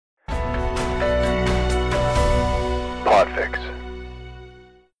Podfix.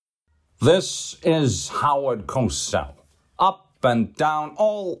 This is Howard Cosell. Up and down,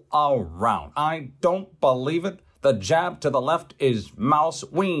 all around. I don't believe it. The jab to the left is Mouse.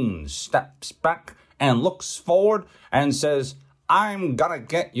 Ween steps back and looks forward and says, I'm gonna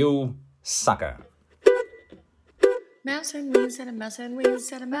get you, sucker. Mouse and Ween, said a mouse and Ween,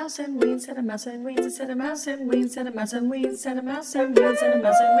 said a mouse and Ween, said a mouse and Ween, said a mouse and Ween, said a mouse and Ween, said a mouse and Ween, said a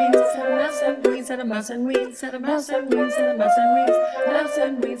mouse and Ween, said a mouse and Ween, said a mouse and Ween, said a mouse and Ween, said a mouse and Ween, mouse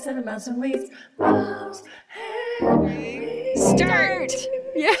and Ween, said a mouse and Ween, mouse and Ween. Start!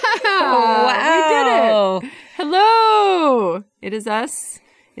 Yeah! Wow. We did it! Hello! It is us.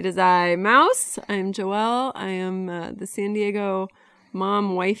 It is I, Mouse. I'm Joelle. I am the San Diego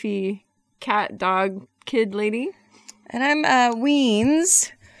mom, wifey, cat, dog, kid lady. And I'm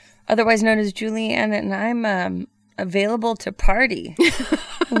Weens, otherwise known as Julianne, and I'm available to party.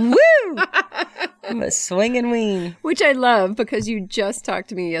 Woo! I'm a swinging ween. Which I love because you just talked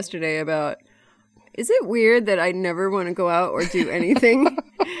to me yesterday about, is it weird that I never want to go out or do anything?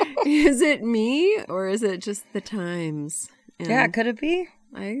 Is it me or is it just the times? And Yeah, could it be?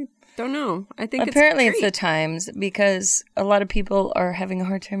 I don't know. I think Apparently it's it's the times because a lot of people are having a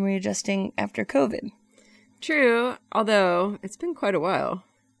hard time readjusting after COVID. True, although it's been quite a while.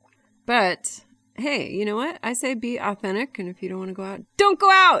 But, hey, you know what? I say be authentic, and if you don't want to go out, don't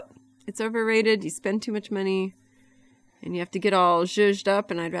go out! It's overrated, you spend too much money, and you have to get all zhuzhed up,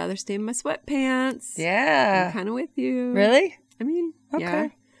 and I'd rather stay in my sweatpants. Yeah. I'm kind of with you. Really? I mean, Okay. yeah.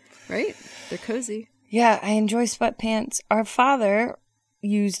 Right? They're cozy. Yeah, I enjoy sweatpants. Our father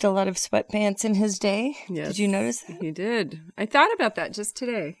used a lot of sweatpants in his day. Yes. Did you notice that? You did. I thought about that just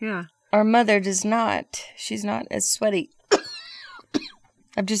today, yeah. Our mother does not. She's not as sweaty.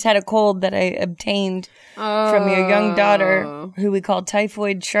 I've just had a cold that I obtained from your young daughter, who we call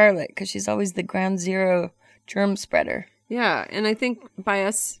Typhoid Charlotte, because she's always the ground zero germ spreader. Yeah, and I think by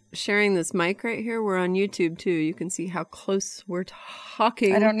us sharing this mic right here, we're on YouTube too. You can see how close we're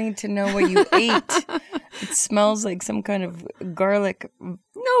talking. I don't need to know what you ate. It smells like some kind of garlic. No,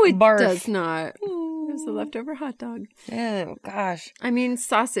 it barf. does not. It's a leftover hot dog. Oh, gosh. I mean,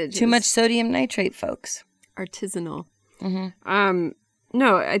 sausage. Too is much sodium nitrate, folks. artisanal.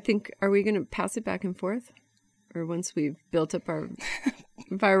 No, I think, are we going to pass it back and forth? Or once we've built up our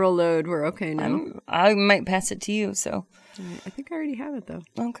viral load, we're okay now? I might pass it to you, so. I think I already have it, though.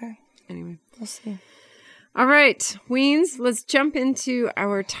 Okay. Anyway. We'll see. All right, Weens, let's jump into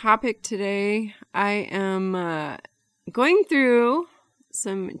our topic today. I am going through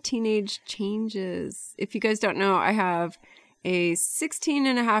some teenage changes. If you guys don't know, I have a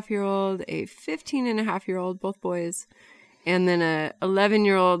 16-and-a-half-year-old, a 15-and-a-half-year-old, both boys, and then a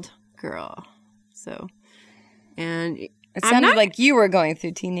 11-year-old girl. So, and It sounded like you were going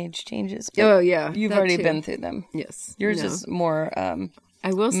through teenage changes. But oh yeah, you've that already too. been through them. Yes, Yours no. is more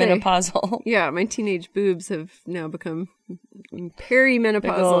I will say, menopausal. yeah, my teenage boobs have now become Big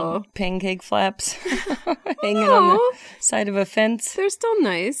perimenopausal. old pancake flaps hanging on the side of a fence. They're still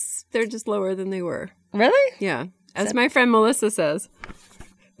nice. They're just lower than they were. Really? Yeah. As my friend Melissa says,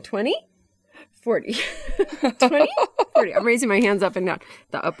 20? 40. 20? 40. I'm raising my hands up and down.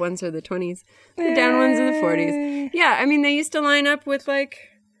 The up ones are the 20s. The down ones are the 40s. Yeah, I mean, they used to line up with like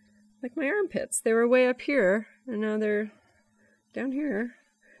my armpits. They were way up here, and now they're down here.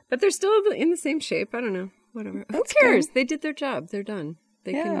 But they're still in the same shape. I don't know. Whatever. Who cares? They did their job. They're done.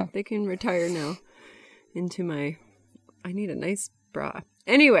 They can retire now into my, I need a nice bra.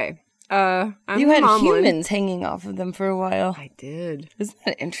 Anyway, I'm You the had mom one. humans hanging off of them for a while. I did. Isn't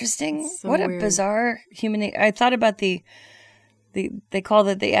that interesting? So What a weird. bizarre human. I thought about they call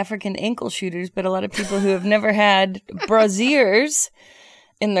it the African ankle shooters, but a lot of people who have never had brasiers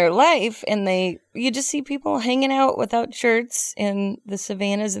in their life, and you just see people hanging out without shirts in the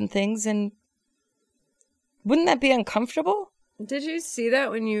savannas and things, and wouldn't that be uncomfortable? Did you see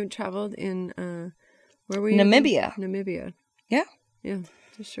that when you traveled in, where were you? Namibia. Namibia. Yeah. Yeah.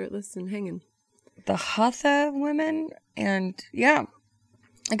 Just shirtless and hanging. The Hatha women, and yeah.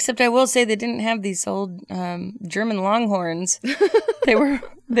 Except I will say they didn't have these old German longhorns. They were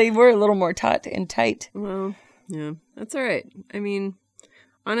a little more taut and tight. Well, yeah, that's all right. I mean,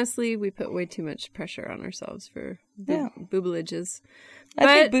 honestly, we put way too much pressure on ourselves for boobalages. I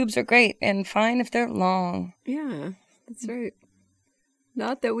think boobs are great and fine if they're long. Yeah, that's right.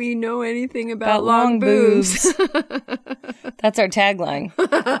 Not that we know anything about long boobs. That's our tagline.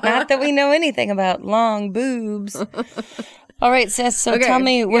 Not that we know anything about long boobs. All right, Sis, so Okay, tell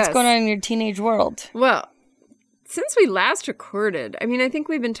me what's yes. going on in your teenage world. Well, since we last recorded, I mean, I think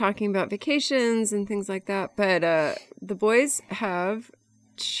we've been talking about vacations and things like that, but the boys have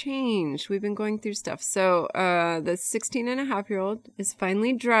changed. We've been going through stuff. So the 16-and-a-half-year-old is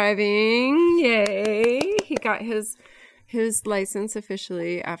finally driving. Yay. He got his license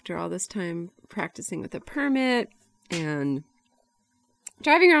officially after all this time practicing with a permit and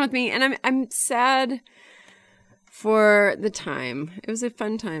driving around with me. And I'm sad for the time. It was a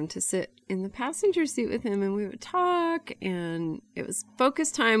fun time to sit in the passenger seat with him and we would talk, and it was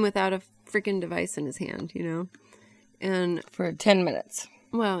focus time without a freaking device in his hand, you know? And For 10 minutes.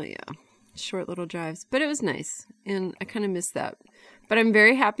 well, yeah, short little drives, but it was nice, and I kind of missed that. But I'm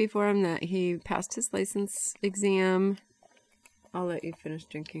very happy for him that he passed his license exam. I'll let you finish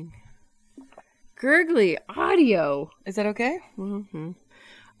drinking. Gurgly audio. Is that okay? Mm-hmm.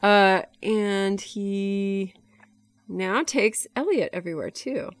 And he now takes Elliot everywhere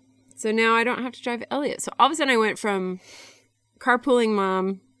too. So now I don't have to drive Elliot. So all of a sudden I went from carpooling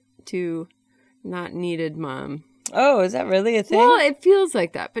mom to not needed mom. Oh, is that really a thing? Well, it feels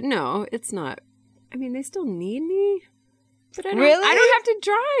like that, but no, it's not. I mean, they still need me, but I don't have to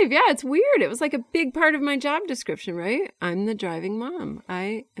drive. Yeah, it's weird. It was like a big part of my job description, right? I'm the driving mom.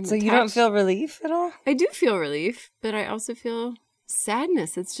 I am So you don't attached. feel relief at all? I do feel relief, but I also feel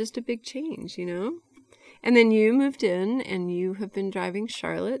sadness. It's just a big change, you know? And then you moved in and you have been driving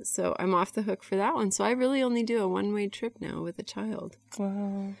Charlotte, so I'm off the hook for that one. So I really only do a one-way trip now with a child.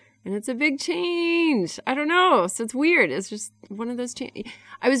 Wow. And it's a big change. I don't know. So it's weird. It's just one of those changes.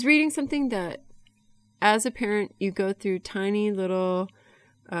 I was reading something that as a parent, you go through tiny little,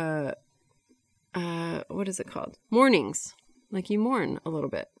 what is it called? Mornings. Like you mourn a little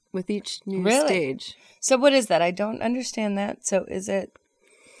bit with each new Really? stage. So what is that? I don't understand that. So is it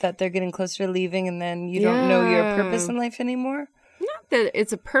that they're getting closer to leaving and then you don't know your purpose in life anymore? Not that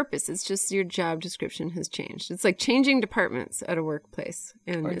it's a purpose. It's just your job description has changed. It's like changing departments at a workplace.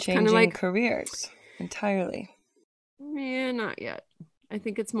 And Or it's changing kind of like, careers entirely? yeah, not yet. I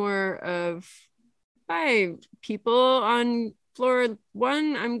think it's more of, hi, people on floor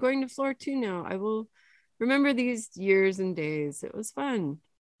 1, I'm going to floor 2 now. I will remember these years and days. It was fun.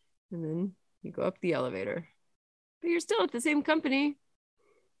 And then you go up the elevator. But you're still at the same company.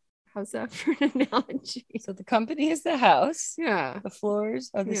 How's that for an analogy? So the company is the house. Yeah. The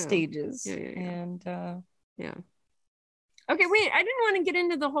floors are the Yeah. stages. Yeah. And Yeah. Okay, wait. I didn't want to get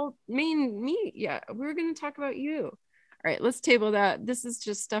into the whole main meat yet. We were going to talk about you. All right, let's table that. This is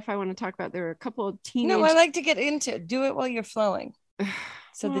just stuff I want to talk about. There are a couple of teenage... no, I like to get into it. Do it while you're flowing.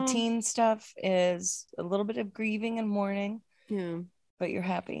 So Well, the teen stuff is a little bit of grieving and mourning, Yeah. but you're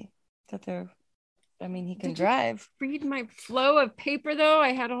happy that he can Did you drive. read my flow of paper, though? I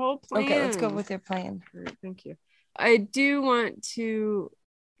had a whole plan. Okay, let's go with your plan. All right, thank you. I do want to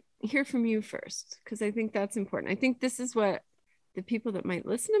hear from you first, because I think that's important. I think this is what the people that might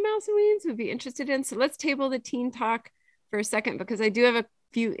listen to Mouse and Weeds would be interested in. So let's table the teen talk for a second, because I do have a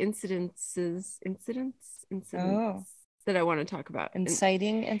few incidents Oh. that I want to talk about. And-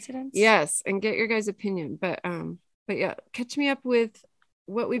 Inciting incidents? yes, and get your guys' opinion. But yeah, catch me up with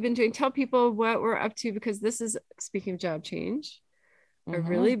what we've been doing. Tell people what we're up to, because this is, speaking of job change, a Mhm.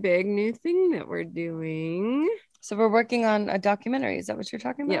 really big new thing that we're doing. So we're working on a documentary. Is that what you're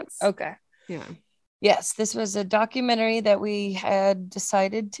talking about? Yes. Okay. Yeah. Yes, this was a documentary that we had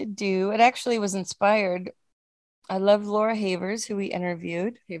decided to do. It actually was inspired. I love Laura Havers, who we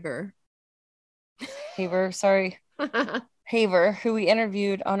interviewed. Haver. Haver, who we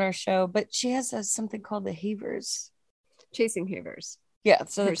interviewed on our show, but she has something called the Havers. Chasing Havers. Yeah,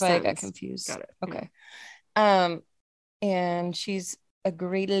 so Her that's why I got sons. confused. Got it. Okay. And she's a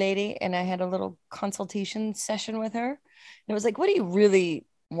great lady, and I had a little consultation session with her. And it was like, what do you really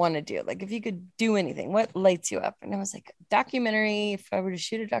want to do? Like, if you could do anything, what lights you up? And I was like, documentary, if I were to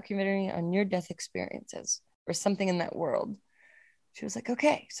shoot a documentary on near death experiences or something in that world. She was like,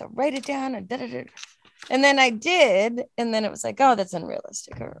 okay, so write it down and da-da-da. And then I did, and then it was like, oh, that's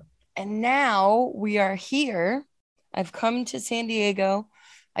unrealistic. And now we are here. I've come to San Diego.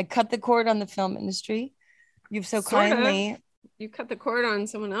 I cut the cord on the film industry. You've so Sort of. kindly. You cut the cord on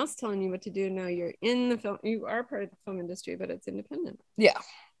someone else telling you what to do. Now you're in the film. You are part of the film industry, but it's independent. Yeah.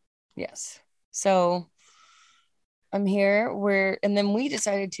 Yes. So I'm here. And then we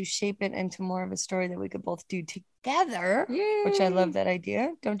decided to shape it into more of a story that we could both do together, Yay. which I love that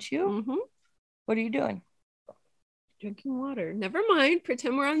idea. Don't you? Mm-hmm. What are you doing? Drinking water. Never mind.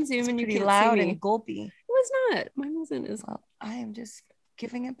 Pretend we're on Zoom It's and you pretty can't loud see me. and gulpy. It was not. Mine wasn't as Well, I am just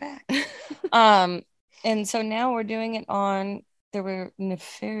giving it back. And so now we're doing it on, there were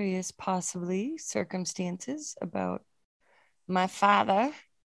nefarious, possibly, circumstances about my father,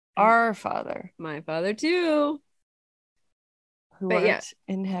 our father, my father too. who But art yeah.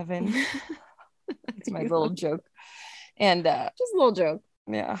 in heaven. It's my little joke. And Just a little joke.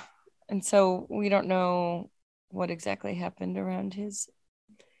 Yeah. And so we don't know what exactly happened around his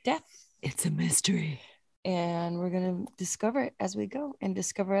death. It's a mystery. And we're going to discover it as we go and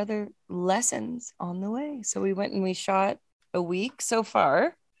discover other lessons on the way. So we went and we shot a week so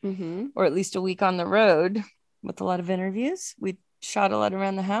far, Mm-hmm. or at least a week on the road with a lot of interviews. We shot a lot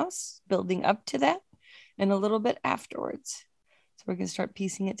around the house, building up to that, and a little bit afterwards. So we're going to start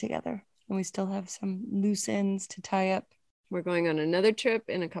piecing it together. And we still have some loose ends to tie up. We're going on another trip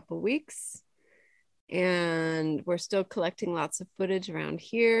in a couple weeks. And we're still collecting lots of footage around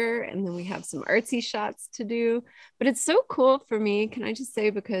here. And then we have some artsy shots to do. But it's so cool for me, can I just say,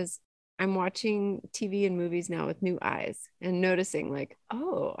 because I'm watching TV and movies now with new eyes and noticing like,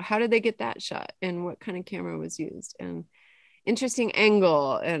 oh, how did they get that shot? And what kind of camera was used? And interesting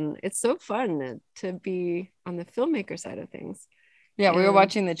angle. And it's so fun to be on the filmmaker side of things. Yeah, we were And-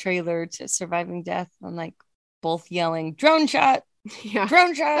 watching the trailer to Surviving Death and like both yelling, drone shot, Yeah.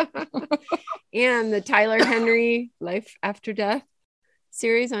 drone shot. And the Tyler Henry Life After Death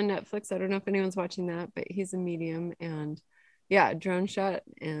series on Netflix. I don't know if anyone's watching that, but he's a medium. And yeah, drone shot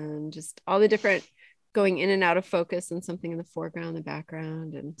and just all the different going in and out of focus and something in the foreground, the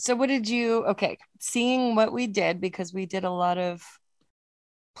background. And So what did you, okay, seeing what we did, because we did a lot of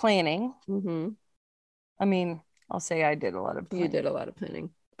planning. mhm, I mean, I'll say I did a lot of planning. you did a lot of planning.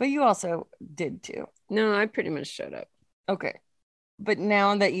 But you also did too. No, I pretty much showed up. Okay. But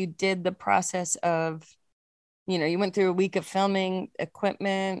now that you did the process of, you know, you went through a week of filming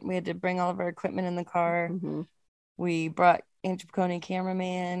equipment. We had to bring all of our equipment in the car. Mhm. We brought Andrew Piccone,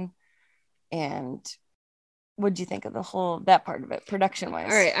 cameraman. And what do you think of that part of it, production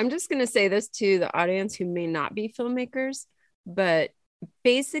wise? All right, I'm just going to say this to the audience who may not be filmmakers, but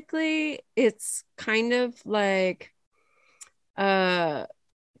basically it's kind of like a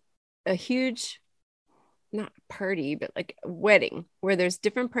huge, not party, but like a wedding where there's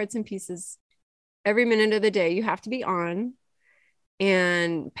different parts and pieces every minute of the day. You have to be on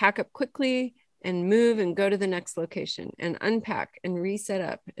and pack up quickly and move and go to the next location and unpack and reset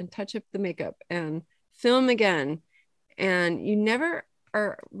up and touch up the makeup and film again. And you never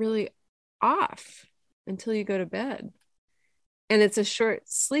are really off until you go to bed. And it's a short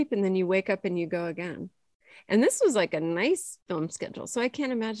sleep and then you wake up and you go again. And this was like a nice film schedule. So I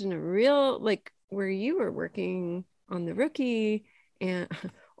can't imagine a real, like where you were working on The Rookie and,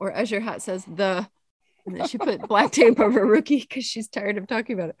 or as your hat says, and then she put black tape over Rookie because she's tired of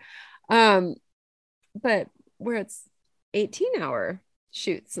talking about it. But where it's 18-hour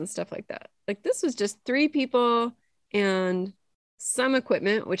shoots and stuff like that. Like this was just 3 people and some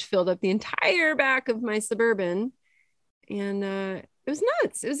equipment, which filled up the entire back of my Suburban. And it was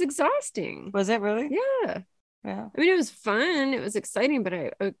nuts. It was exhausting. Was it really? Yeah. Yeah. I mean, it was fun. It was exciting, but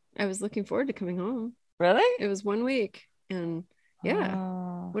I was looking forward to coming home. Really? It was 1 week. And yeah.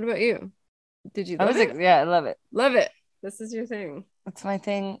 Oh. What about you? Did you I love was it? yeah, I love it. Love it. This is your thing. That's my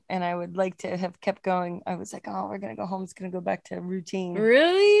thing. And I would like to have kept going. I was like, oh, we're going to go home. It's going to go back to routine.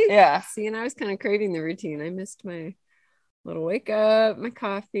 Really? Yeah. See, and I was kind of craving the routine. I missed my little wake up, my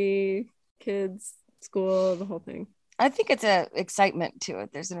coffee, kids, school, the whole thing. I think it's a excitement to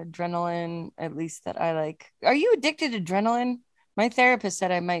it. There's an adrenaline, at least that I like. Are you addicted to adrenaline? My therapist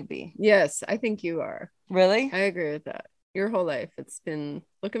said I might be. Yes, I think you are. Really? I agree with that. Your whole life, it's been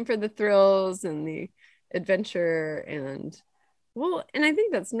looking for the thrills and the adventure and I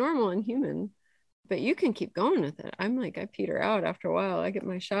think that's normal and human, but you can keep going with it. I'm like, I peter out after a while. I get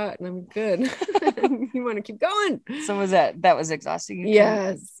my shot and I'm good. You want to keep going. So was that was exhausting? You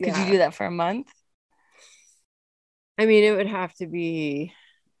Yes. Could you do that for a month? I mean, it would have to be,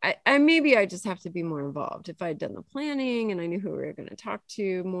 maybe I just have to be more involved. If I'd done the planning and I knew who we were going to talk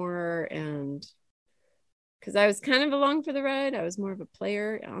to more, and because I was kind of along for the ride, I was more of a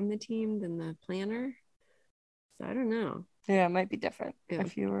player on the team than the planner. So I don't know. Yeah, it might be different Yeah.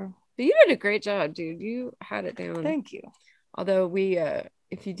 if you were. But you did a great job, dude. You had it down. Thank you. Although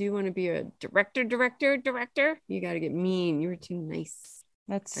if you do want to be a director, you got to get mean. You were too nice.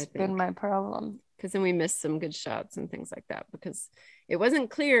 That's I been think. my problem. Because then we missed some good shots and things like that because it wasn't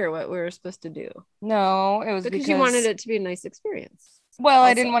clear what we were supposed to do. No, it was Because you wanted it to be a nice experience. Well, I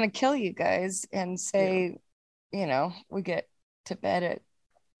also. didn't want to kill you guys and say, you know, we get to bed at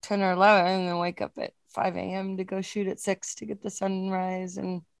 10 or 11 and then wake up at 5 a.m. to go shoot at 6 to get the sunrise.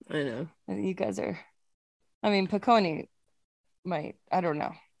 And I know. you guys are, I mean, Piccone might, I don't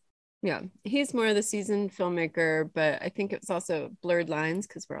know. Yeah. He's more of the seasoned filmmaker, but I think it was also blurred lines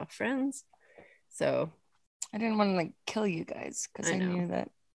because we're all friends. So I didn't want to like kill you guys because I I know. knew that.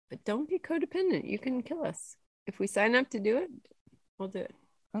 but don't be codependent. You can kill us. If we sign up to do it, we'll do it.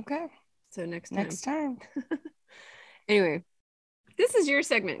 Okay. So next time. Next time. Anyway, this is your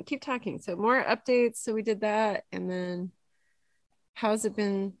segment. Keep talking. So more updates. So we did that. And then how's it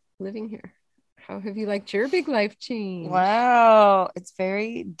been living here? How have you liked your big life change? Wow. It's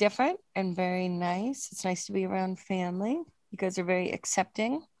very different and very nice. It's nice to be around family. You guys are very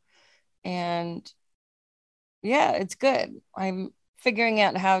accepting. And yeah, it's good. I'm figuring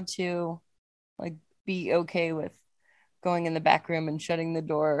out how to like be okay with going in the back room and shutting the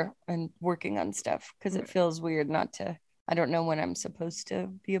door and working on stuff because it feels weird not to. I don't know when I'm supposed to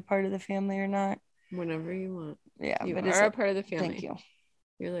be a part of the family or not. Whenever you want. Yeah, You but are a part of the family. Thank you.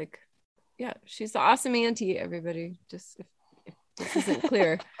 You're like, yeah, she's the awesome auntie, everybody. Just if this isn't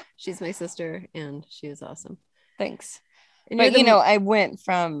clear, she's my sister and she is awesome. Thanks. And But you know, I went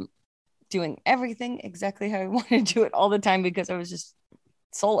from doing everything exactly how I wanted to do it all the time because I was just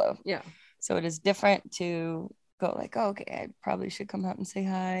solo. Yeah. So it is different to go like, oh, okay, I probably should come out and say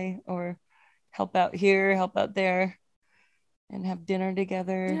hi or help out here, help out there, and have dinner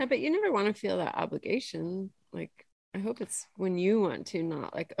together. Yeah, but you never want to feel that obligation. Like, I hope it's when you want to,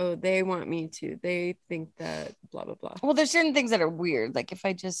 not like, oh, they want me to. They think that blah, blah, blah. Well, there's certain things that are weird. Like if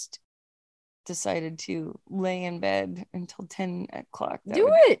I just decided to lay in bed until 10 o'clock.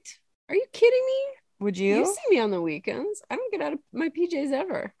 It. Are you kidding me? Would you? You see me on the weekends. I don't get out of my PJs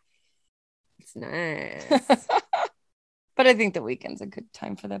ever. It's nice. But I think the weekend's a good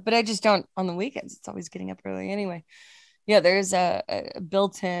time for that. But I just don't on the weekends. It's always getting up early anyway. Yeah, there's a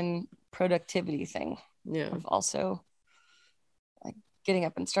built-in productivity thing. Yeah. Of also like getting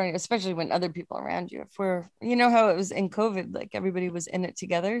up and starting, especially when other people around you. If we're, you know how it was in COVID, like everybody was in it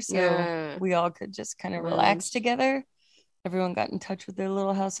together. So we all could just kind of relax together. Everyone got in touch with their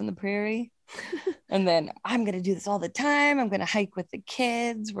little house on the prairie. And then I'm going to do this all the time. I'm going to hike with the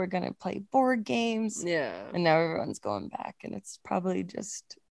kids. We're going to play board games. Yeah. And now everyone's going back. And it's probably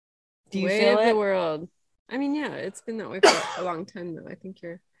just, do you way feel of it? The world. I mean, yeah, it's been that way for a long time though. I think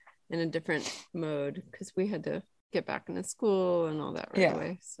you're in a different mode because we had to get back into school and all that right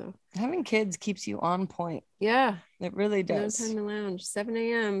away. So having kids keeps you on point. Yeah. It really does. No time to lounge. 7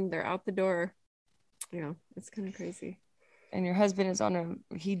 a.m. They're out the door. Yeah, it's kind of crazy. And your husband is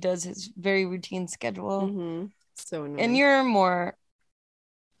he does his very routine schedule. Mm-hmm. So annoying. And you're more,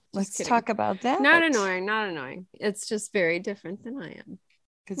 let's talk about that. Not annoying. It's just very different than I am.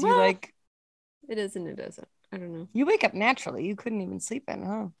 Because you like. It is and it isn't. I don't know. You wake up naturally. You couldn't even sleep in,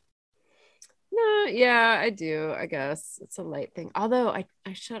 huh? No, yeah, I do. I guess it's a light thing. Although I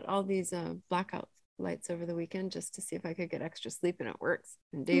shut all these blackout lights over the weekend just to see if I could get extra sleep, and it works.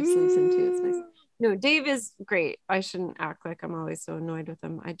 And Dave sleeps in too. It's nice. No, Dave is great. I shouldn't act like I'm always so annoyed with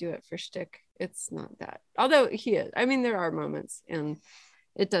him. I do it for shtick. It's not that. Although he is. I mean, there are moments, and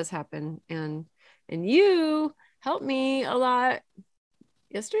it does happen. And you helped me a lot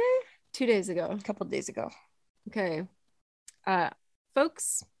yesterday, 2 days ago, a couple of days ago. Okay,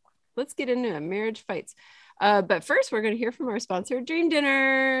 folks, let's get into it. Marriage fights. But first, we're going to hear from our sponsor, Dream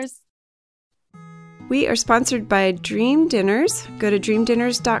Dinners. We are sponsored by Dream Dinners. Go to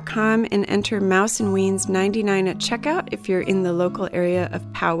dreamdinners.com and enter Mouse and Weens 99 at checkout if you're in the local area of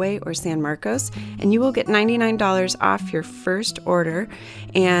Poway or San Marcos, and you will get $99 off your first order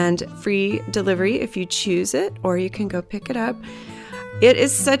and free delivery if you choose it, or you can go pick it up. It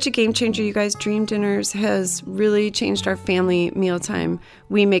is such a game changer, you guys. Dream Dinners has really changed our family mealtime.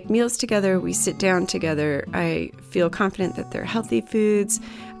 We make meals together. We sit down together. I feel confident that they're healthy foods,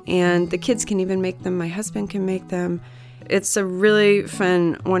 and the kids can even make them. My husband can make them. It's a really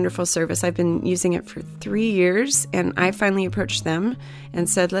fun, wonderful service. I've been using it for 3 years, and I finally approached them and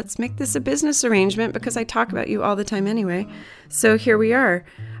said, let's make this a business arrangement because I talk about you all the time anyway. So here we are.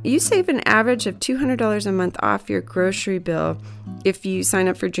 You save an average of $200 a month off your grocery bill if you sign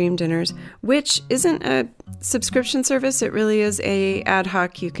up for Dream Dinners, which isn't a subscription service. It really is a ad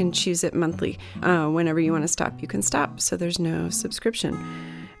hoc. You can choose it monthly. Whenever you want to stop, you can stop. So there's no subscription.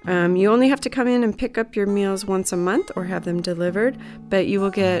 You only have to come in and pick up your meals once a month or have them delivered, but you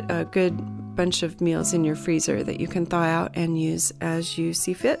will get a good bunch of meals in your freezer that you can thaw out and use as you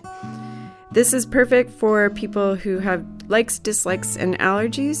see fit. This is perfect for people who have likes, dislikes, and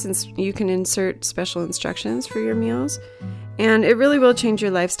allergies, and you can insert special instructions for your meals. And it really will change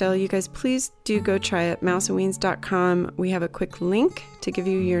your lifestyle. You guys, please do go try it, mouseandweens.com. We have a quick link to give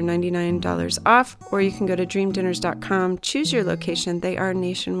you your $99 off, or you can go to dreamdinners.com, choose your location. They are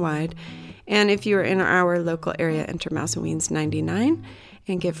nationwide. And if you are in our local area, enter Mouse and Weens 99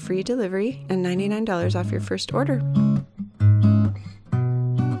 and get free delivery and $99 off your first order.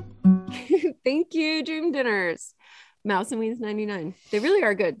 Thank you, Dream Dinners. Mouse and Weens 99. They really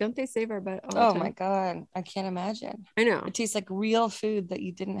are good. Don't they save our butt all the time? Oh my God. I can't imagine. I know. It tastes like real food that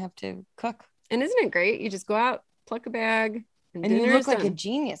you didn't have to cook. And isn't it great? You just go out, pluck a bag, And you dinner look is like a done.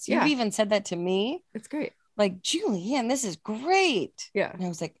 genius. Yeah. You've even said that to me. It's great. Like, Julianne, this is great. Yeah. And I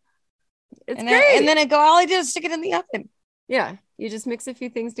was like, It's and great. and then I go, all I do is stick it in the oven. Yeah. You just mix a few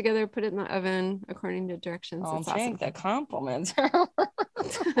things together, put it in the oven according to directions. I'll It's take awesome. the compliments. All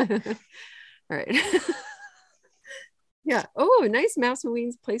right. Yeah. Oh, nice Mouse and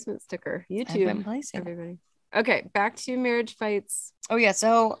Wings placement sticker. I've YouTube, been placing it. everybody. Okay, back to marriage fights. Oh, yeah.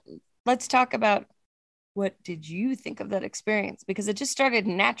 So let's talk about what did you think of that experience? Because it just started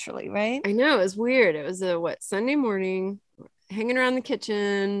naturally, right? I know, it was weird. It was a Sunday morning, hanging around the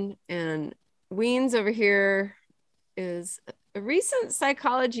kitchen, and Weens over here is a recent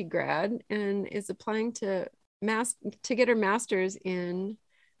psychology grad and is applying to get her master's in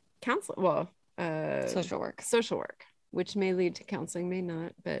counseling. Well, Social work. Which may lead to counseling, may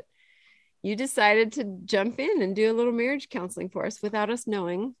not. But you decided to jump in and do a little marriage counseling for us without us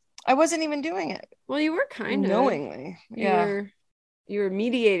knowing. I wasn't even doing it. Well, you were kind of knowingly. Yeah. You were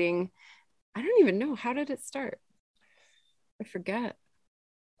mediating. I don't even know. How did it start? I forget.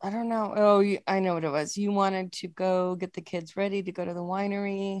 I don't know. Oh, I know what it was. You wanted to go get the kids ready to go to the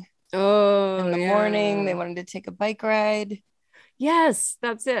winery Oh, in the morning. They wanted to take a bike ride. Yes,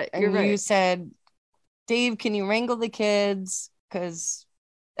 that's it. And You're right. you said, Dave, can you wrangle the kids? Because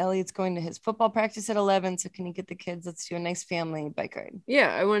Elliot's going to his football practice at 11. So can you get the kids? Let's do a nice family bike ride.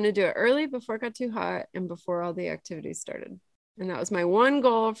 Yeah, I wanted to do it early before it got too hot and before all the activities started. And that was my one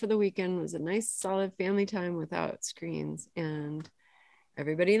goal for the weekend, was a nice solid family time without screens. And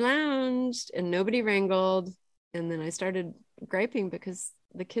everybody lounged and nobody wrangled. And then I started griping because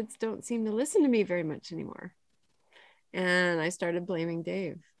the kids don't seem to listen to me very much anymore. And I started blaming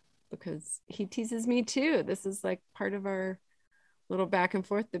Dave because he teases me too. This is like part of our little back and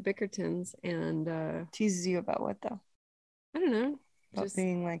forth, the Bickertons. And teases you about what though? I don't know. About Just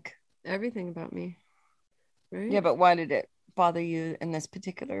being like everything about me. Right? Yeah, but why did it bother you in this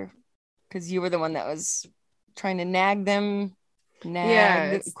particular? Because you were the one that was trying to nag them,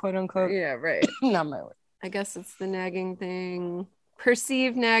 quote unquote. Yeah, right. Not my word. I guess it's the nagging thing.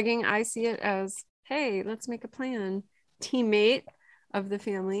 Perceived nagging. I see it as, hey, let's make a plan. Teammate of the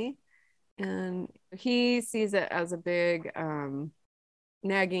family. And he sees it as a big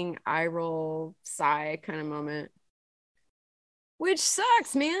nagging eye roll sigh kind of moment. Which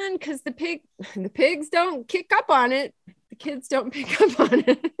sucks, man, because the pigs don't kick up on it. The kids don't pick up on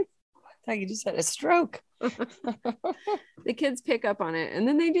it. I thought you just had a stroke. The kids pick up on it and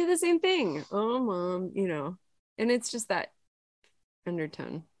then they do the same thing. Oh, mom, and it's just that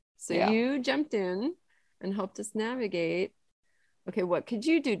undertone. So you jumped in and helped us navigate. Okay, what could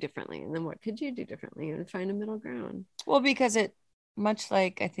you do differently? And then what could you do differently, and find a middle ground? Well, because it, much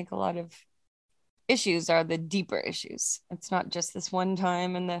like I think a lot of issues are the deeper issues. It's not just this one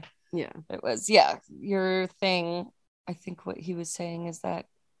time it was your thing. I think what he was saying is that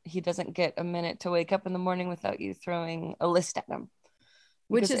he doesn't get a minute to wake up in the morning without you throwing a list at him,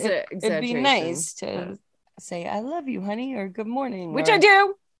 which is it'd be nice to say I love you, honey, or good morning, which I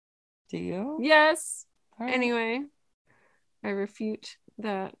do. Do you? Yes. Right. Anyway, I refute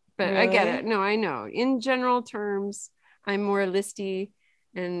that, but Really? I get it. No, I know in general terms I'm more listy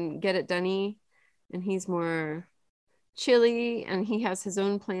and get it done-y, and he's more chilly, and he has his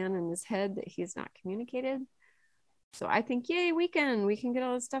own plan in his head that he's not communicated. So I think, yay, weekend, we can get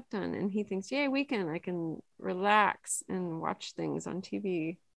all this stuff done. And he thinks, yay, weekend, I can relax and watch things on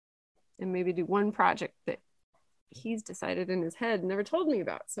TV and maybe do one project that he's decided in his head, never told me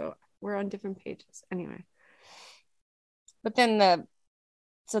about. So we're on different pages anyway. But then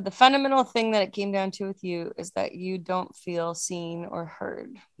the fundamental thing that it came down to with you is that you don't feel seen or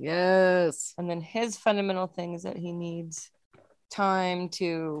heard. Yes. And then his fundamental thing is that he needs time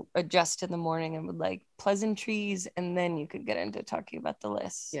to adjust in the morning and would like pleasantries, and then you could get into talking about the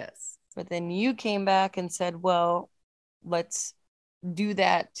list. Yes. But then you came back and said, well, let's do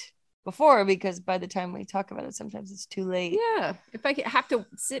that before, because by the time we talk about it, sometimes it's too late. Yeah. If I have to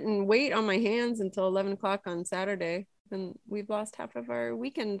sit and wait on my hands until 11 o'clock on Saturday, then we've lost half of our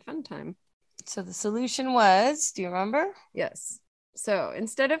weekend fun time. So the solution was, do you remember? Yes. So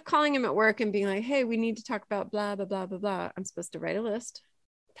instead of calling him at work and being like, hey, we need to talk about blah, blah, blah, blah, blah, I'm supposed to write a list,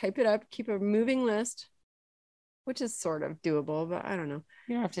 type it up, keep a moving list, which is sort of doable, but I don't know.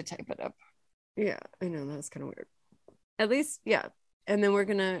 You don't have to type it up. Yeah, I know. That's kind of weird. At least, yeah. And then we're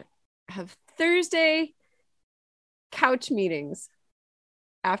going to have Thursday couch meetings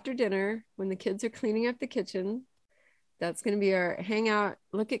after dinner when the kids are cleaning up the kitchen. That's going to be our hangout,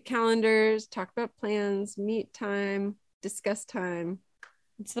 look at calendars, talk about plans, meet time, discuss time.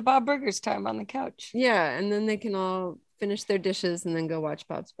 It's the Bob Burgers time on the couch. Yeah, and then they can all finish their dishes and then go watch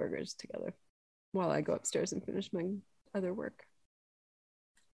Bob's Burgers together while I go upstairs and finish my other work.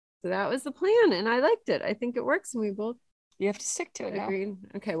 So that was the plan, and I liked it. I think it works, and we both You have to stick to it now. agreed.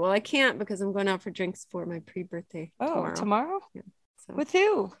 Okay, well, I can't because I'm going out for drinks for my pre-birthday Tomorrow? Yeah. So With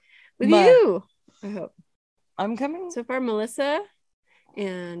who? with you, I hope. I'm coming. So far, Melissa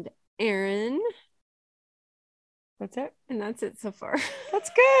and Aaron, That's it. and that's it so far.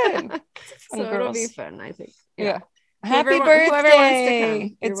 That's good. So it'll be fun, I think. Yeah. Whoever Happy whoever wants to birthday. come,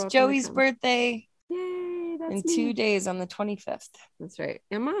 you're It's welcome to Joey's come. birthday Yay, that's in me. 2 days on the 25th. That's right.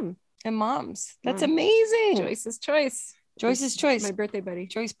 And Mom, And Mom's. That's Mom. amazing. Joyce's choice. Joyce's choice. My birthday buddy.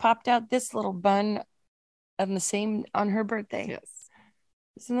 Joyce popped out this little bun on her birthday. Yes,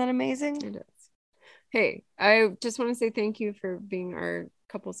 Isn't that amazing? it is. Hey, I just want to say thank you for being our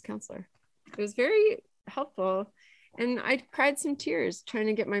couples counselor. It was very helpful. And I cried some tears trying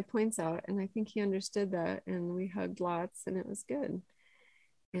to get my points out. And I think he understood that. And we hugged lots and it was good.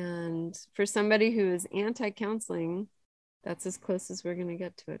 And for somebody who is anti-counseling, that's as close as we're going to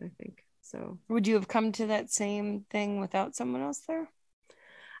get to it, I think. So, Would you have come to that same thing without someone else there?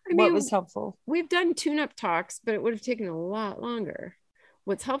 I What mean, was helpful? we've done tune-up talks, but it would have taken a lot longer.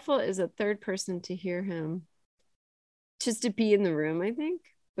 What's helpful is a third person to hear him, just to be in the room, I think,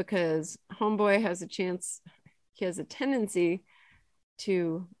 because homeboy has he has a tendency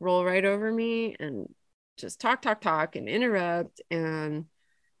to roll right over me and just talk and interrupt. And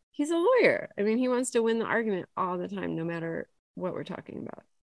he's a lawyer. I mean, he wants to win the argument all the time, no matter what we're talking about.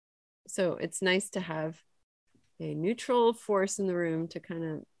 So it's nice to have a neutral force in the room to kind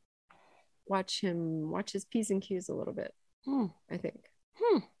of watch his P's and Q's a little bit, I think.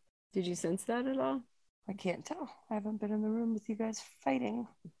 Did you sense that at all? I can't tell. I haven't been in the room with you guys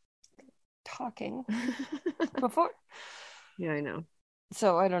talking before. Yeah, I know.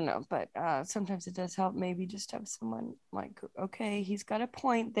 So I don't know, but sometimes it does help maybe just have someone like, okay, he's got a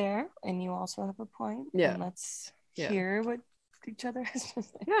point there, and you also have a point. Yeah. And let's hear what each other has to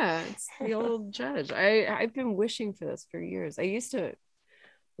say. Yeah, it's the old judge. I've been wishing for this for years. I used to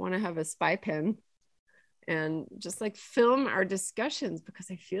want to have a spy pen and just like film our discussions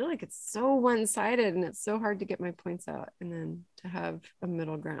because I feel like it's so one-sided and it's so hard to get my points out and then to have a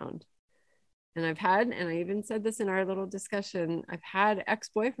middle ground. And I even said this in our little discussion, I've had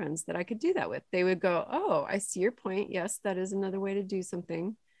ex-boyfriends that I could do that with. They would go, oh, I see your point. Yes, that is another way to do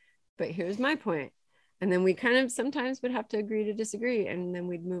something, but here's my point. And then we kind of sometimes would have to agree to disagree and then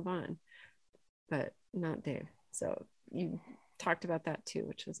we'd move on, but not Dave. So you talked about that too,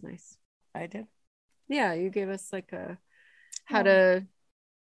 which was nice. I did. Yeah, you gave us like how to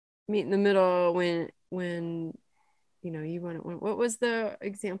meet in the middle when you want to. What was the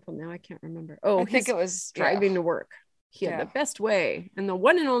example? Now I can't remember. Oh, I think it was driving to work. He had Yeah. the best way and the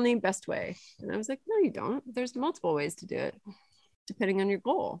one and only best way. And I was like, no, you don't. There's multiple ways to do it, depending on your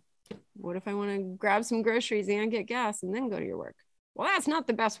goal. What if I want to grab some groceries and get gas and then go to your work? Well, that's not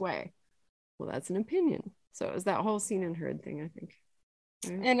the best way. Well, that's an opinion. So it was that whole seen and heard thing, I think.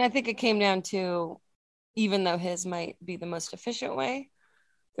 Right? And I think it came down to, even though his might be the most efficient way,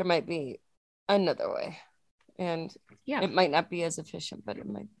 there might be another way. And Yeah. it might not be as efficient, but it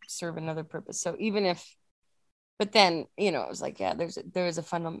might serve another purpose. So even if, but then, it was like, yeah, there is a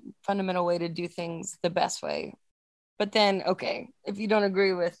fundamental way to do things the best way. But then, okay, if you don't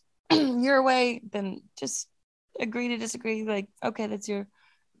agree with your way, then just agree to disagree. Like, okay,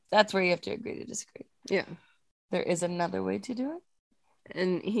 that's where you have to agree to disagree. Yeah. There is another way to do it.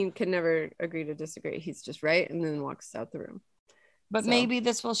 And he can never agree to disagree. He's just right and then walks out the room. But So, maybe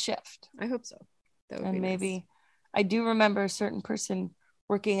this will shift. I hope so. That would And be maybe nice. I do remember a certain person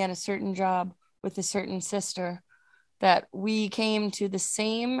working at a certain job with a certain sister that we came to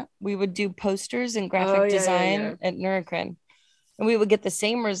we would do posters and graphic design at Neurocrine, and we would get the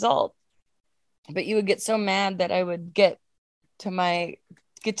same result, but you would get so mad that I would get to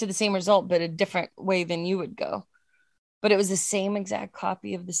the same result, but a different way than you would go. But it was the same exact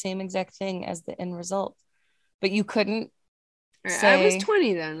copy of the same exact thing as the end result, but you couldn't All right, say, I was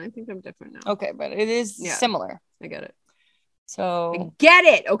 20 then. I think I'm different now. okay, but it is similar. I get it. So I get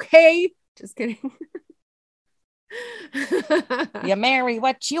it. Okay. Just kidding. you marry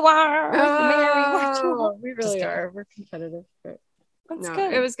what you are. You marry what you are. We really are. We're competitive. But That's no,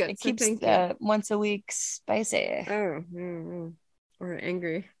 good. it was good. It So keeps thank you. once a week spicy. Oh, or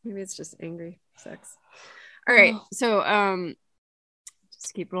angry. Maybe it's just angry sex. All right. So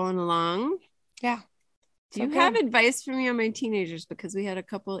just keep rolling along. Yeah. Do you have advice for me on my teenagers? Because we had a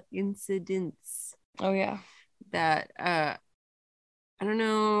couple incidents Oh yeah. that I don't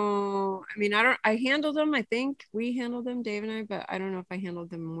know. I mean, I handled them. I think we handled them, Dave and I, but I don't know if I handled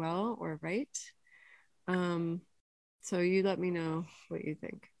them well or right. So you let me know what you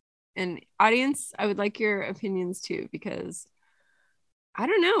think. And audience, I would like your opinions too, because I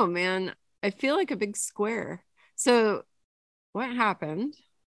don't know, man. I feel like a big square. So what happened?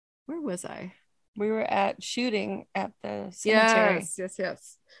 Where was I? We were at shooting at the cemetery.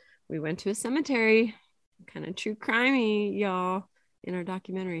 Yes. We went to a cemetery, kind of true crimey, y'all, in our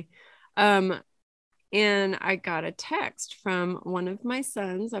documentary. And I got a text from one of my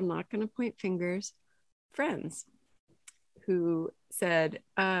sons, I'm not going to point fingers, friends, who said,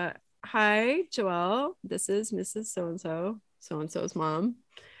 hi, Joelle, this is Mrs. So-and-so's mom.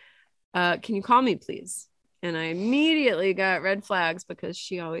 Can you call me, please? And I immediately got red flags because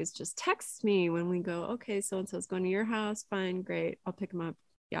she always just texts me when we go, okay, so-and-so's going to your house. Fine, great. I'll pick him up,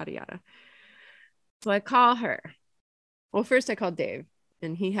 yada, yada. So I call her. Well, first I called Dave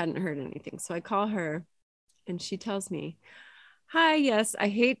and he hadn't heard anything. So I call her and she tells me, hi, yes, I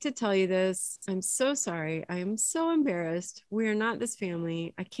hate to tell you this. I'm so sorry. I am so embarrassed. We are not this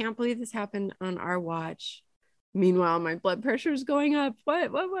family. I can't believe this happened on our watch. Meanwhile, my blood pressure is going up.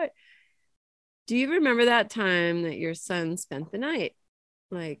 What? Do you remember that time that your son spent the night?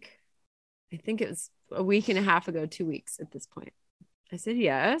 Like, I think it was a week and a half ago, 2 weeks at this point. I said,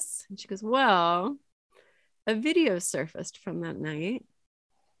 yes. And she goes, well, a video surfaced from that night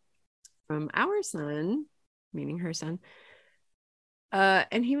from our son, meaning her son,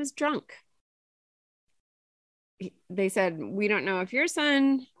 and he was drunk. They said, we don't know if your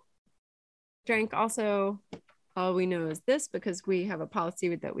son drank also. All we know is this because we have a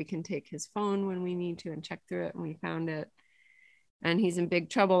policy that we can take his phone when we need to and check through it, and we found it. And he's in big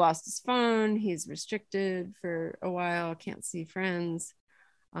trouble, lost his phone. He's restricted for a while, can't see friends.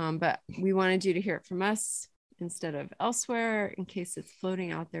 But we wanted you to hear it from us instead of elsewhere in case it's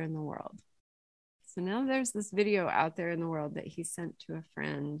floating out there in the world. So now there's this video out there in the world that he sent to a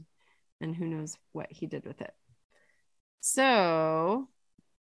friend, and who knows what he did with it. So,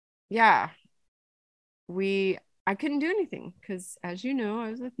 yeah. I couldn't do anything because, as you know,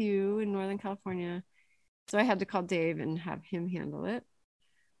 I was with you in Northern California. So I had to call Dave and have him handle it,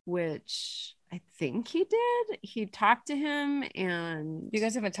 which I think he did. He talked to him and... You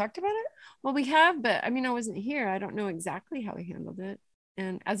guys haven't talked about it? Well, we have, but I mean, I wasn't here. I don't know exactly how he handled it.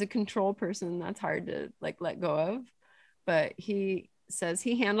 And as a control person, that's hard to like let go of. But he says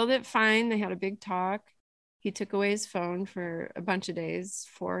he handled it fine. They had a big talk. He took away his phone for a bunch of days,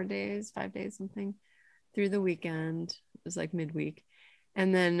 4 days, 5 days, something, through the weekend. It was like midweek.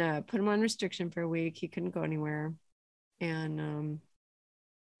 And then put him on restriction for a week. He couldn't go anywhere. And,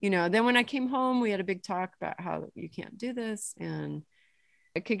 then when I came home, we had a big talk about how you can't do this. And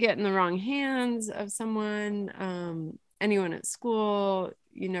it could get in the wrong hands of someone, anyone at school.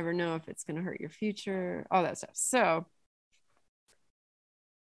 You never know if it's going to hurt your future, all that stuff. So,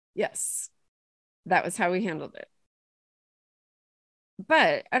 yes, that was how we handled it.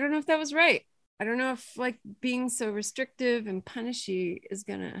 But I don't know if that was right. I don't know if like being so restrictive and punishy is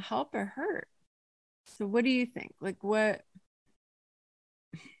going to help or hurt. So what do you think? Like what?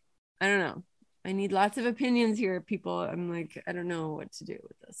 I don't know. I need lots of opinions here, people. I'm like, I don't know what to do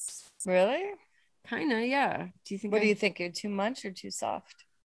with this. Really? Kind of, yeah. Do you think? What do you think? You're too much or too soft?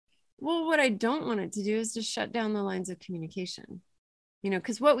 Well, what I don't want it to do is just shut down the lines of communication.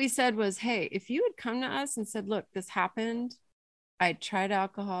 Because what we said was, hey, if you had come to us and said, look, this happened. I tried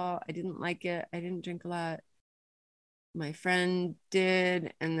alcohol. I didn't like it. I didn't drink a lot. My friend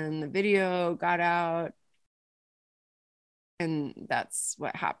did. And then the video got out. And that's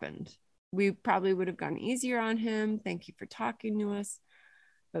what happened. We probably would have gone easier on him. Thank you for talking to us.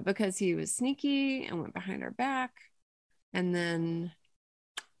 But because he was sneaky and went behind our back, and then...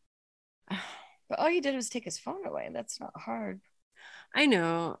 But all you did was take his phone away. That's not hard. I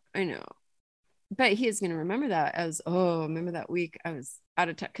know. But he is going to remember that as, remember that week I was out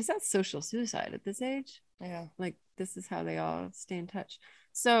of touch. Because that's social suicide at this age. Yeah. Like, this is how they all stay in touch.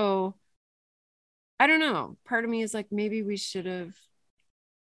 So, I don't know. Part of me is like, maybe we should have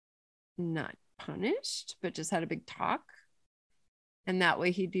not punished, but just had a big talk. And that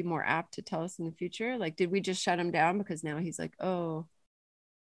way he'd be more apt to tell us in the future. Like, did we just shut him down? Because now he's like,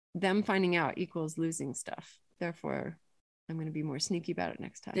 them finding out equals losing stuff. Therefore, I'm going to be more sneaky about it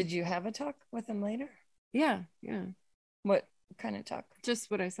next time. Did you have a talk with him later? Yeah. What kind of talk?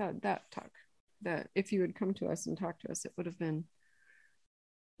 Just what I said, that talk. That if you would come to us and talk to us, it would have been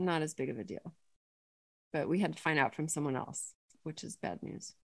not as big of a deal. But we had to find out from someone else, which is bad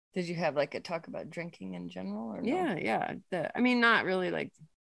news. Did you have like a talk about drinking in general? Or no? Yeah. Not really like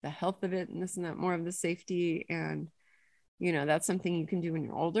the health of it and this and that, more of the safety. And, that's something you can do when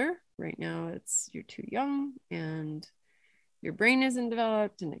you're older. Right now, you're too young and your brain isn't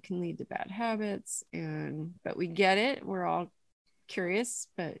developed and it can lead to bad habits. But we get it. We're all curious,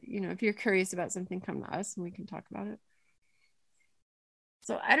 but if you're curious about something, come to us and we can talk about it.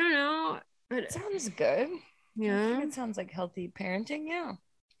 So I don't know, but It sounds good. I yeah. think it sounds like healthy parenting. Yeah.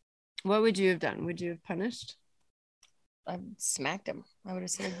 What would you have done? Would you have punished? I smacked him. I would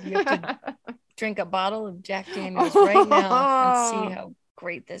have said, you have to drink a bottle of Jack Daniels right now and see how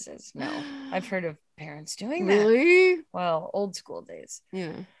great this is. No, I've heard of parents doing that. Really? Well, old school days.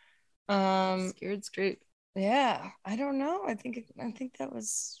 Yeah. Scared straight. Yeah, I don't know. I think that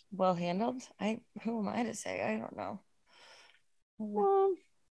was well handled. Who am I to say? I don't know. Well,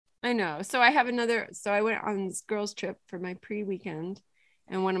 I know. So I went on this girls trip for my pre-weekend,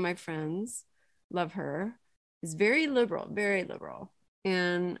 and one of my friends, love her, is very liberal.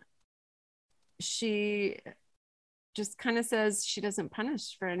 And she just kind of says she doesn't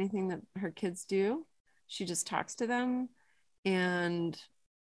punish for anything that her kids do. She just talks to them and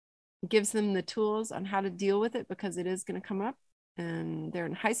gives them the tools on how to deal with it, because it is going to come up, and they're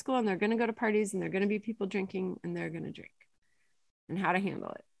in high school and they're going to go to parties and they're going to be people drinking and they're going to drink, and how to handle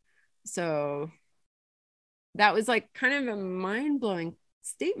it. So that was like kind of a mind-blowing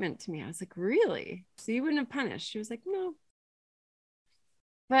statement to me. I was like, really? So you wouldn't have punished? She was like, no.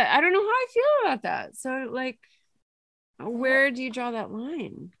 But I don't know how I feel about that. So like, where do you draw that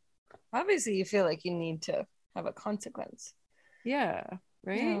line? Obviously, you feel like you need to have a consequence. Yeah,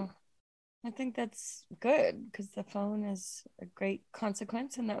 right? Yeah. I think that's good, because the phone is a great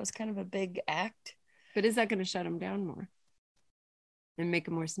consequence, and that was kind of a big act. But is that going to shut them down more and make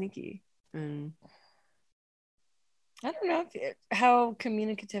them more sneaky? And I don't know how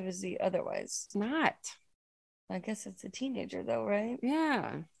communicative is he otherwise. it's not. I guess it's a teenager though, right?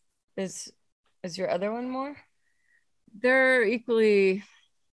 Yeah. Is your other one more? They're equally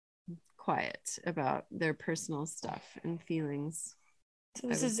quiet about their personal stuff and feelings. So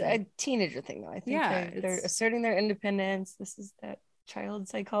this is a teenager thing, though. I think they're asserting their independence. This is that child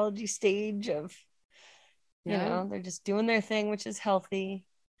psychology stage of, they're just doing their thing, which is healthy.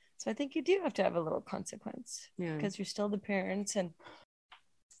 So I think you do have to have a little consequence, because you're still the parents. And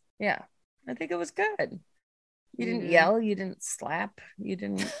yeah, I think it was good. You didn't yell. You didn't slap. You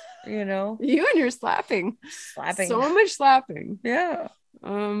didn't, You and your slapping. So much slapping. Yeah.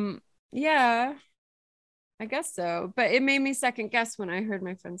 Yeah. I guess so. But it made me second guess when I heard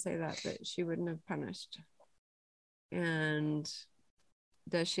my friend say that she wouldn't have punished. And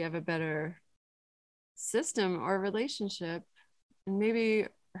does she have a better system or relationship? And maybe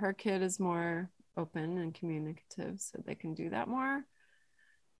her kid is more open and communicative, so they can do that more.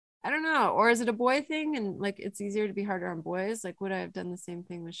 I don't know. Or is it a boy thing? And like, it's easier to be harder on boys. Like, would I have done the same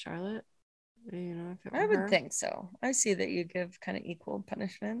thing with Charlotte? If it were I would her? think so. I see that you give kind of equal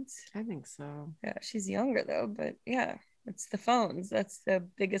punishments. I think so. Yeah, she's younger though, but yeah, it's the phones. That's the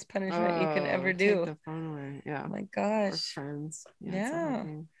biggest punishment you can ever do. Take the phone away. Yeah. Oh my Or gosh. friends. Yeah.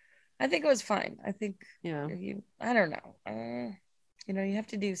 I think it was fine. I think I don't know. You have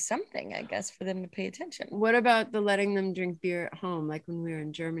to do something, I guess, for them to pay attention. What about the letting them drink beer at home, like when we were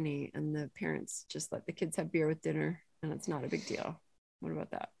in Germany and the parents just let the kids have beer with dinner and it's not a big deal? What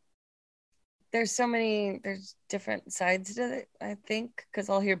about that? There's different sides to it, I think, because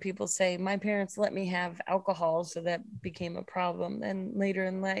I'll hear people say, my parents let me have alcohol, so that became a problem. Then later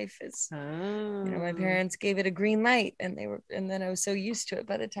in life my parents gave it a green light, and then I was so used to it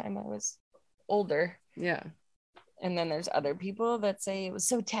by the time I was older. Yeah. And then there's other people that say it was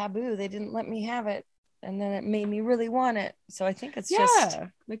so taboo, they didn't let me have it, and then it made me really want it. So I think it's just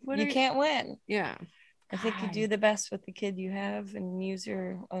like, can't win. Yeah. I think you do the best with the kid you have and use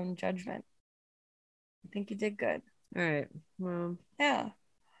your own judgment. I think you did good. All right. Well, yeah.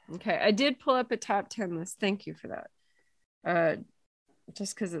 Okay. I did pull up a top 10 list. Thank you for that.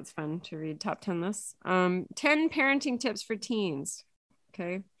 Just because it's fun to read top 10 lists. 10 parenting tips for teens.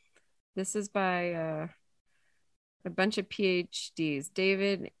 Okay. This is by a bunch of PhDs.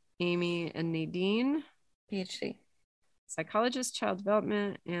 David, Amy, and Nadine. PhD. Psychologist, child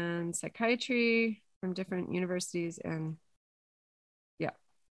development, and psychiatry from different universities and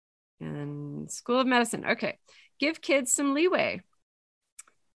School of Medicine. Okay. Give kids some leeway.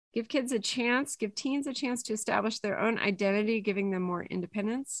 Give teens a chance to establish their own identity, giving them more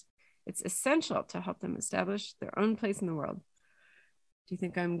independence. It's essential to help them establish their own place in the world. Do you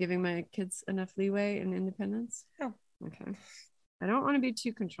think I'm giving my kids enough leeway and independence? No. Okay. I don't want to be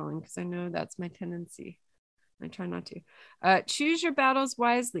too controlling, because I know that's my tendency. I try not to. Choose your battles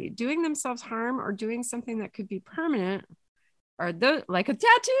wisely. Doing themselves harm or doing something that could be permanent, or like a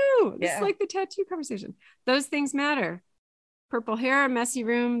tattoo. This is like the tattoo conversation. Those things matter. Purple hair, messy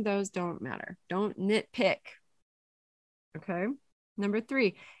room, those don't matter. Don't nitpick. Okay. Number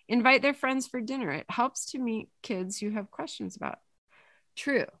 3, invite their friends for dinner. It helps to meet kids you have questions about.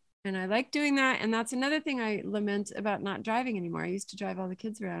 True. And I like doing that. And that's another thing I lament about not driving anymore. I used to drive all the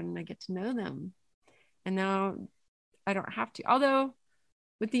kids around and I get to know them. And now I don't have to. Although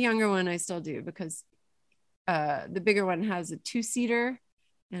with the younger one, I still do because the bigger one has a 2-seater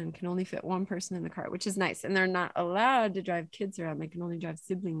and can only fit one person in the car, which is nice. And they're not allowed to drive kids around. They can only drive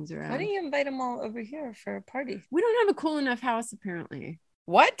siblings around. Why don't you invite them all over here for a party? We don't have a cool enough house, apparently.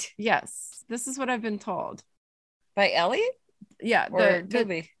 What? Yes. This is what I've been told. By Elliot? Yeah. Or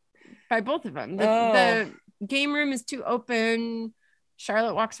Toby? By both of them. The game room is too open.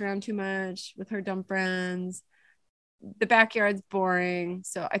 Charlotte walks around too much with her dumb friends. The backyard's boring.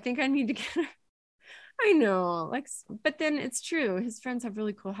 So I think I need to get I know, like, but then it's true. His friends have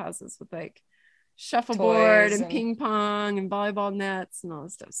really cool houses with like shuffleboard and ping pong and volleyball nets and all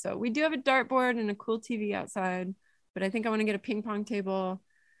this stuff. So we do have a dartboard and a cool TV outside, but I think I want to get a ping pong table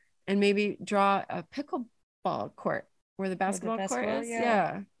and maybe draw a pickleball court where the basketball court is.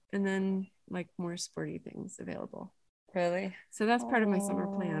 Yeah. And then like more sporty things available. Really? So that's part of my summer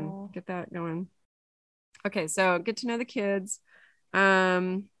plan. Get that going. Okay, so get to know the kids.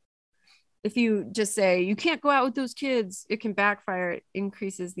 If you just say you can't go out with those kids, it can backfire. It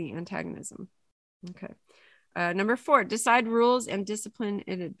increases the antagonism. Okay. Number 4, decide rules and discipline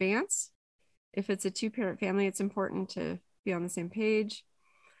in advance. If it's a 2-parent family, it's important to be on the same page.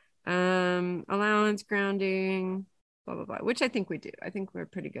 Allowance, grounding, blah, blah, blah, which I think we do. I think we're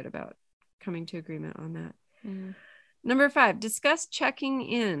pretty good about coming to agreement on that. Mm. Number 5, discuss checking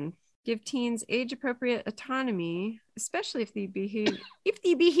in. Give teens age-appropriate autonomy, especially if they behave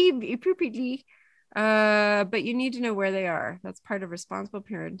appropriately. But you need to know where they are. That's part of responsible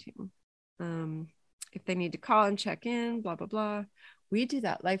parenting. If they need to call and check in, blah blah blah. We do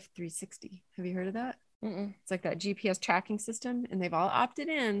that Life 360. Have you heard of that? Mm-mm. It's like that GPS tracking system, and they've all opted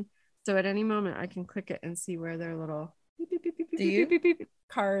in. So at any moment, I can click it and see where their little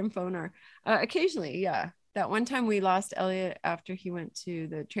car and phone are. Occasionally, yeah. That one time we lost Elliot after he went to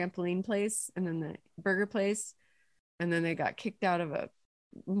the trampoline place and then the burger place. And then they got kicked out of a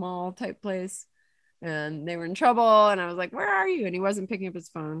mall type place and they were in trouble. And I was like, where are you? And he wasn't picking up his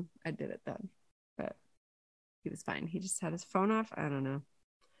phone. I did it then, but he was fine. He just had his phone off. I don't know.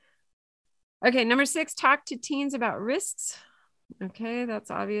 Okay. Number 6, talk to teens about risks. Okay. That's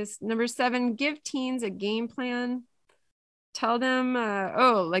obvious. Number 7, give teens a game plan. Tell them,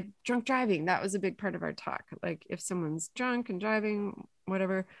 like drunk driving. That was a big part of our talk. Like if someone's drunk and driving,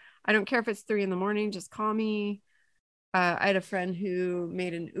 whatever, I don't care if it's 3 a.m, just call me. I had a friend who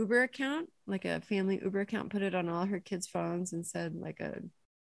made an Uber account, like a family Uber account, put it on all her kids' phones and said like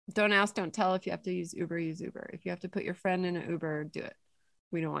don't ask, don't tell. If you have to use Uber, use Uber. If you have to put your friend in an Uber, do it.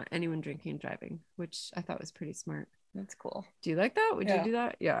 We don't want anyone drinking and driving, which I thought was pretty smart. That's cool. Do you like that? Would you do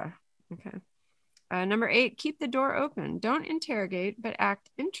that? Yeah. Okay. Number 8, keep the door open. Don't interrogate, but act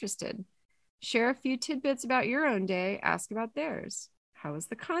interested. Share a few tidbits about your own day. Ask about theirs. How was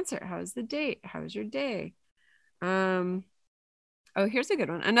the concert? How was the date? How was your day? Here's a good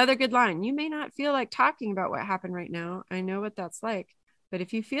one. Another good line. You may not feel like talking about what happened right now. I know what that's like. But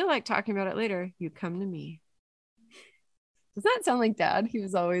if you feel like talking about it later, you come to me. Does that sound like Dad? He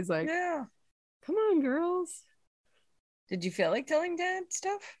was always like, yeah, come on, girls. Did you feel like telling Dad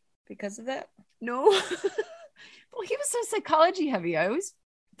stuff because of that? No. Well, he was so psychology heavy. I always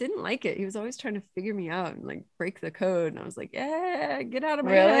didn't like it. He was always trying to figure me out and like break the code. And I was like, yeah, get out of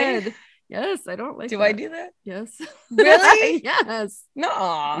my head. Yes, I don't like Do that. I do that? Yes. Really? Yes.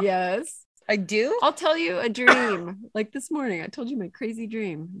 No. Yes. I do? I'll tell you a dream. Like this morning, I told you my crazy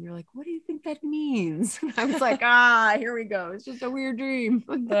dream. And you're like, what do you think that means? And I was like, here we go. It's just a weird dream.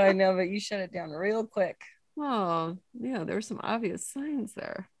 I know, but you shut it down real quick. Well, yeah, there were some obvious signs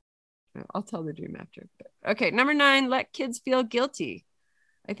there. I'll tell the dream after. But, okay, number 9, let kids feel guilty.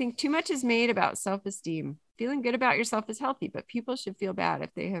 I think too much is made about self-esteem. Feeling good about yourself is healthy, but people should feel bad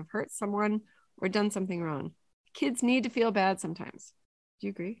if they have hurt someone or done something wrong. Kids need to feel bad sometimes. Do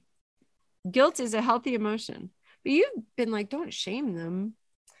you agree? Guilt is a healthy emotion, but you've been like, don't shame them.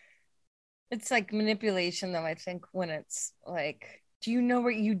 It's like manipulation, though, I think, when it's like, do you know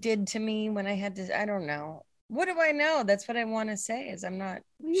what you did to me when I had to, I don't know. What do I know? That's what I want to say is I'm not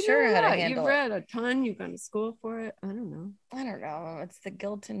sure how to handle it. You've read a ton. You've gone to school for it. I don't know. It's the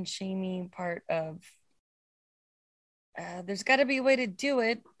guilt and shaming part of there's got to be a way to do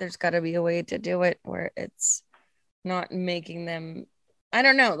it. There's got to be a way to do it where it's not making them, I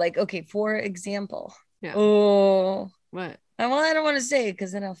don't know. Like, okay, for example. Yeah. Oh. What? Well, I don't want to say it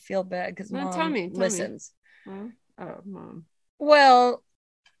because then I'll feel bad because Mom tell me. listens. Oh, Mom. Well,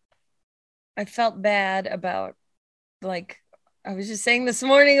 I felt bad about, like, I was just saying this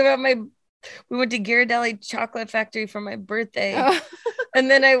morning about my We went to Ghirardelli Chocolate Factory for my birthday. Oh. And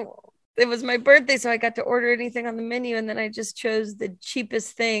then it was my birthday, so I got to order anything on the menu. And then I just chose the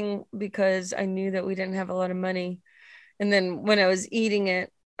cheapest thing because I knew that we didn't have a lot of money. And then when I was eating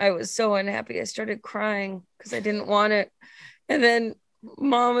it, I was so unhappy. I started crying because I didn't want it. And then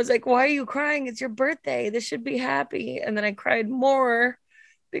Mom was like, why are you crying? It's your birthday. This should be happy. And then I cried more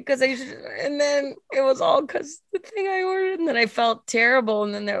because and then it was all because the thing I ordered. And then I felt terrible.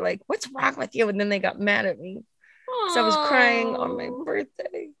 And then they're like, what's wrong with you? And then they got mad at me. So I was crying on my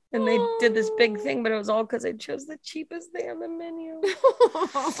birthday. And they did this big thing, but it was all because I chose the cheapest thing on the menu.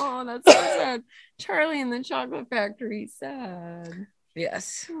 Oh, that's so sad. Charlie and the Chocolate Factory, sad.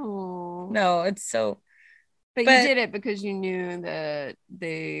 Yes. Oh. No, it's so. But you did it because you knew that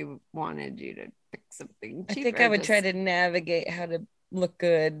they wanted you to pick something cheaper. I think I would try to navigate how to look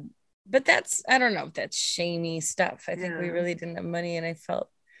good. But I don't know if that's shamey stuff. I think we really didn't have money and I felt,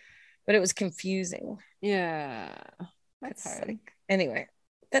 but it was confusing. Yeah. That's hard. Like, anyway,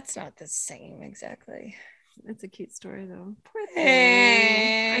 that's not the same exactly. It's a cute story though. Poor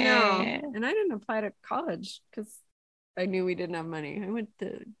thing. I know. Eh. And I didn't apply to college because I knew we didn't have money. I went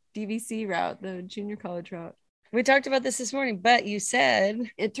the DVC route, the junior college route. We talked about this morning, but you said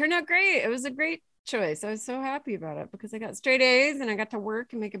it turned out great. It was a great choice. I was so happy about it because I got straight A's and I got to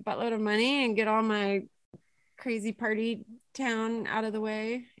work and make a buttload of money and get all my crazy party town out of the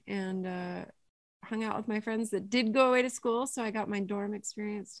way, and hung out with my friends that did go away to school. So I got my dorm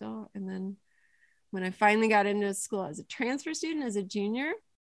experience still. And then when I finally got into school as a transfer student, as a junior,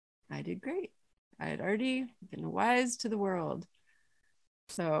 I did great. I had already been wise to the world.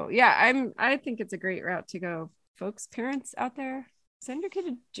 So yeah, I think it's a great route to go. Folks, parents out there, send your kid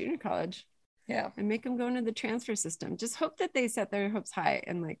to junior college. Yeah. And make them go into the transfer system. Just hope that they set their hopes high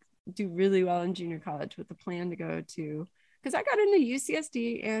and like do really well in junior college with a plan to go to, because I got into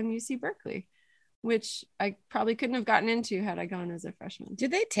UCSD and UC Berkeley, which I probably couldn't have gotten into had I gone as a freshman. Do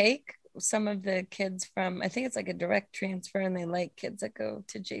they take some of the kids from, I think it's like a direct transfer, and they like kids that go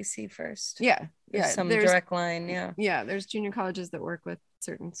to JC first? Yeah. There's some direct line. Yeah. Yeah. There's junior colleges that work with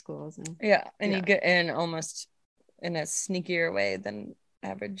certain schools. And you get in almost in a sneakier way than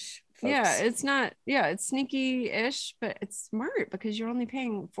average folks. It's sneaky-ish, but it's smart because you're only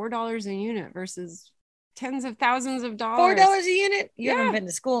paying $4 a unit versus tens of thousands of dollars. $4 a unit? You haven't been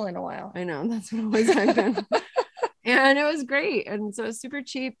to school in a while. I know, that's what always I've been. And it was great, and so it was super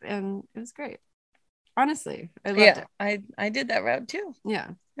cheap, and it was great. Honestly, I loved it. I did that route too. Yeah,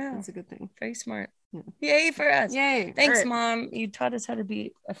 that's a good thing. Very smart. Yeah. Yay for us. Yay. Thanks, right. Mom. You taught us how to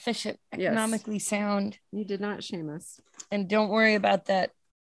be efficient, economically sound. You did not shame us. And don't worry about that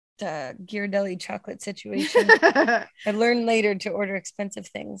Ghirardelli chocolate situation. I learned later to order expensive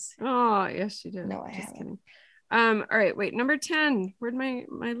things. Oh, yes, you did. No, I haven't. Kidding. All right, wait, number 10. Where'd my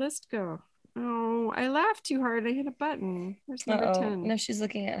list go? Oh, I laughed too hard. I hit a button. Where's number 10? No, she's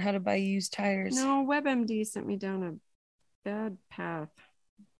looking at how to buy used tires. No, WebMD sent me down a bad path.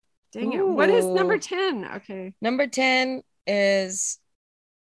 Dang it. What is number 10? Okay. Number 10 is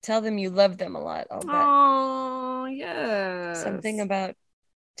tell them you love them a lot. I'll bet. Oh, yes. Something about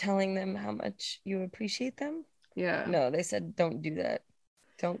telling them how much you appreciate them. Yeah. No, they said don't do that.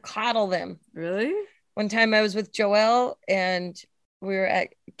 Don't coddle them. Really? One time I was with Joelle and we were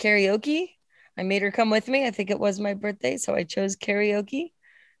at karaoke. I made her come with me. I think it was my birthday, so I chose karaoke.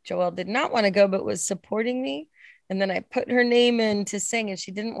 Joelle did not want to go, but was supporting me. And then I put her name in to sing, and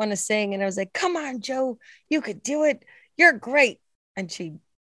she didn't want to sing. And I was like, come on, Joe, you could do it. You're great. And she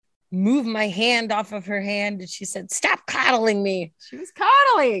moved my hand off of her hand, and she said, stop coddling me. She was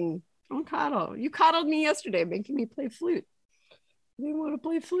coddling. Don't coddle. You coddled me yesterday, making me play flute. I didn't want to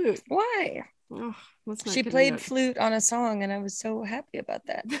play flute. Why? Oh, she played flute on a song, and I was so happy about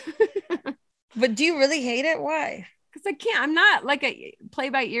that. But do you really hate it? Why? Because I can't. I'm not like a play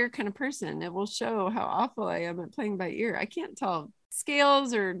by ear kind of person. It will show how awful I am at playing by ear. I can't tell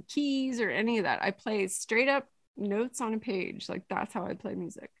scales or keys or any of that. I play straight up notes on a page. Like that's how I play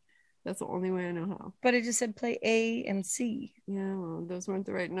music. That's the only way I know how. But it just said play A and C. Yeah, well, those weren't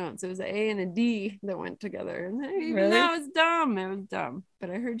the right notes. It was an A and a D that went together. And really? That was dumb. It was dumb. But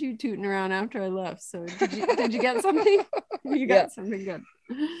I heard you tooting around after I left. So did you get something? You got something good.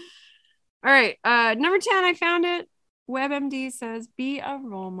 All right. Number 10, I found it. WebMD says, be a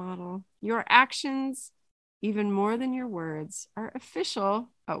role model. Your actions, even more than your words, are critical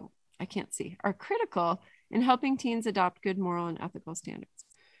in helping teens adopt good moral and ethical standards.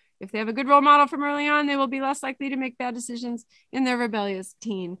 If they have a good role model from early on, they will be less likely to make bad decisions in their rebellious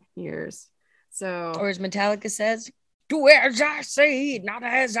teen years. So, or as Metallica says, do as I say, not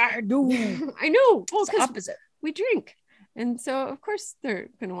as I do. I know. Well, it's the opposite. We drink. And so, of course, they're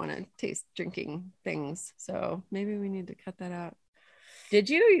going to want to taste drinking things. So maybe we need to cut that out. Did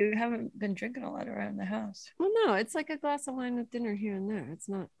you? You haven't been drinking a lot around the house. Well, no, it's like a glass of wine with dinner here and there. It's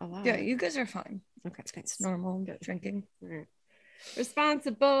not a lot. Yeah, you guys are fine. Okay, thanks. It's normal drinking. All right.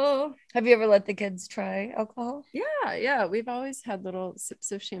 Responsible. Have you ever let the kids try alcohol? Yeah. We've always had little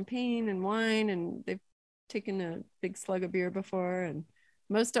sips of champagne and wine, and they've taken a big slug of beer before, and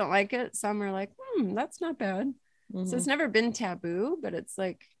most don't like it. Some are like, that's not bad. So it's never been taboo, but it's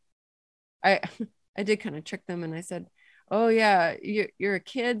like, I did kind of trick them, and I said, oh yeah, you're a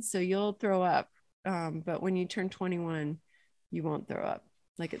kid, so you'll throw up. But when you turn 21, you won't throw up.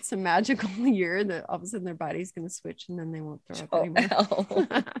 Like it's a magical year that all of a sudden their body's going to switch and then they won't throw up anymore.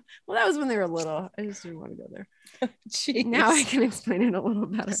 Well, that was when they were little. I just didn't want to go there. Jeez. Now I can explain it a little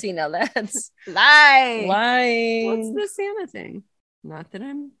better. See, now that's Lying. lying. What's the Santa thing? Not that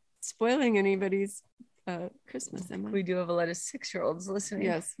I'm spoiling anybody's Christmas, am I? We do have a lot of 6-year-olds listening.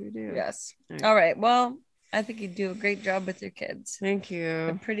 Yes, we do. Yes. All right. All right. Well, I think you do a great job with your kids. Thank They're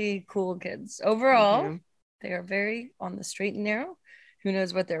you. pretty cool kids. Overall, Thank you. they are very on the straight and narrow. Who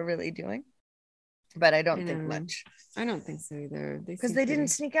knows what they're really doing? But I don't think much. I don't think so either. Because seem they didn't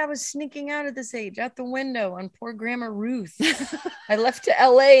pretty- sneak. I was sneaking out at this age, out the window on poor Grandma Ruth. I left to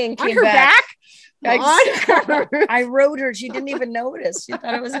LA and on came her back. back. I rode her. She didn't even notice. She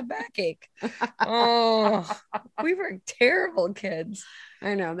thought it was a backache. Oh, we were terrible kids.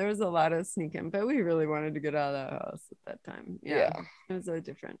 I know there was a lot of sneaking, but we really wanted to get out of that house at that time. Yeah. It was a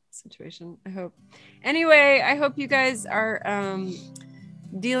different situation. I hope. Anyway, I hope you guys are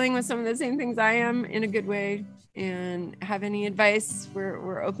dealing with some of the same things I am in a good way, and have any advice.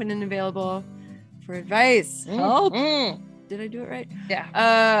 We're open and available for advice. Help. Did I do it right?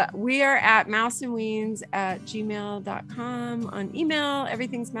 Yeah. We are at mouseandweens@gmail.com on email.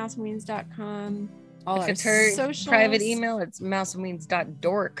 Everything's mouseandweens.com. All If our it's her socials. private email, it's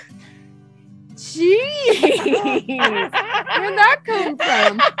mouseandweens.dork. Jeez. Where'd that come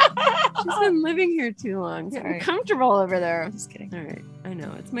from? She's been living here too long. It's Sorry. uncomfortable over there. Just kidding. All right. I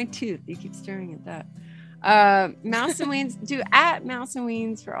know. It's my tooth. You keep staring at that. Mouse and Weens. Do at Mouse and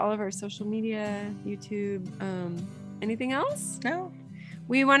Weens for all of our social media, YouTube. Anything else? No.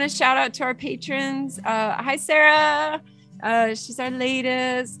 We want to shout out to our patrons. Hi, Sarah. She's our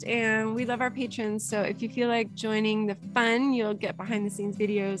latest, and we love our patrons. So if you feel like joining the fun, you'll get behind the scenes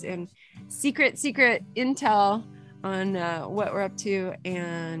videos and secret intel on what we're up to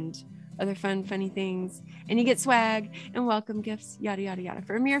and other funny things. And you get swag and welcome gifts, yada, yada, yada,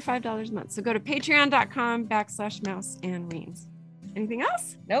 for a mere $5 a month. So go to patreon.com/mouseandweens. Anything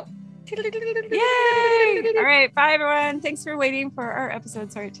else? Nope. Yay! All right. Bye, everyone. Thanks for waiting for our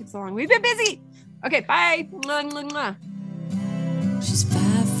episode. Sorry it took so long. We've been busy. Okay. Bye. Mwah, mwah, mwah. She's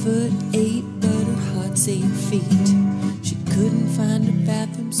 5'8", but her heart's 8 feet. She couldn't find a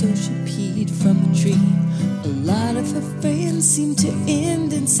bathroom, so she peed from a tree. A lot of her friends seem to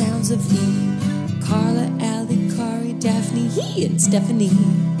end in sounds of E. Carla, Allie, Kari, Daphne, he and Stephanie.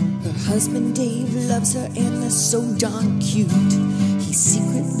 Her husband Dave loves her and they're so darn cute. He's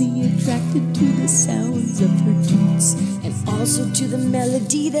secretly attracted to the sounds of her toots, and also to the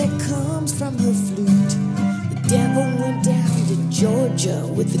melody that comes from her flute. The devil went down to Georgia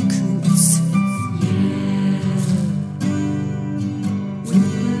with the coots.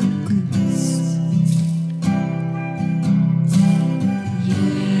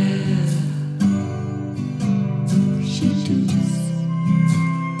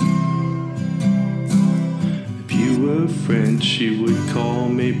 Friend, she would call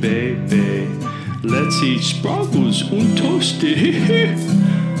me baby. Let's eat sprockles und toasty.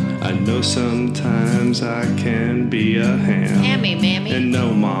 I know sometimes I can be a ham. Mammy. And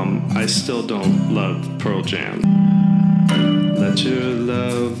no, Mom, I still don't love Pearl Jam. Let your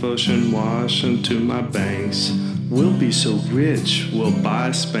love ocean wash into my banks. We'll be so rich, we'll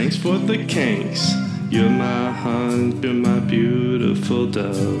buy Spanx for the kinks. You're my hunt, you're my beautiful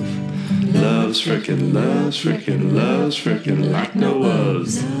dove. Loves frickin' like no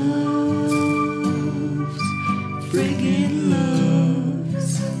others. Friggin'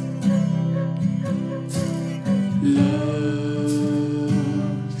 loves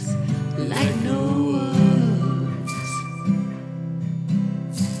like no others.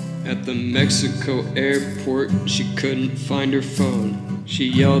 At the Mexico airport, she couldn't find her phone. She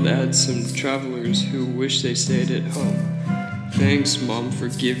yelled at some travelers who wish they stayed at home. Thanks, Mom, for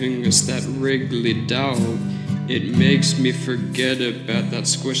giving us that Wrigley dog. It makes me forget about that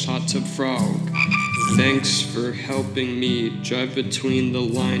squished hot tub frog. Thanks for helping me drive between the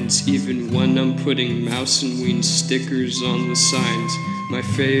lines, even when I'm putting Mouse and Ween stickers on the signs. My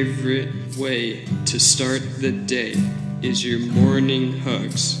favorite way to start the day is your morning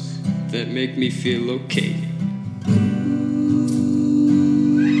hugs that make me feel okay.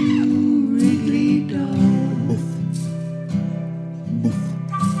 Wriggly dog.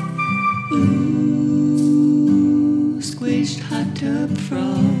 Ooh, squished hot tub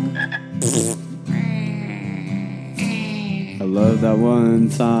frog. I love that one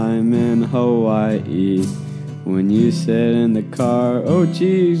time in Hawaii when you said in the car, "Oh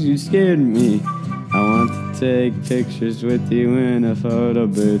geez, you scared me. I want to take pictures with you in a photo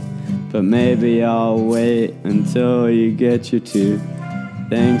booth, but maybe I'll wait until you get your tooth.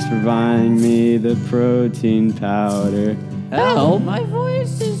 Thanks for buying me the protein powder. Help, my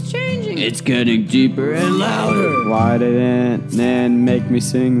voice is changing. It's getting deeper and louder. Why did Aunt Nan make me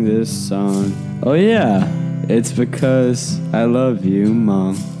sing this song? Oh yeah, it's because I love you,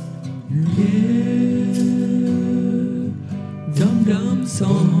 Mom." Yeah, dum dum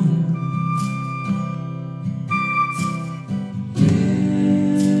song. Yeah,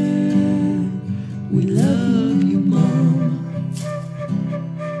 we love you, Mom.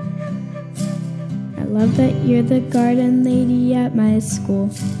 I love that you're the garden lady at my school.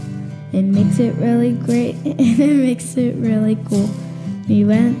 It makes it really great and it makes it really cool. We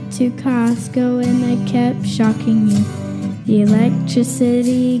went to Costco and I kept shocking you. The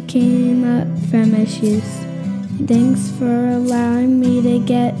electricity came up from my shoes. Thanks for allowing me to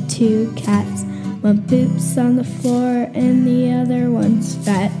get 2 cats. One poops on the floor and the other one's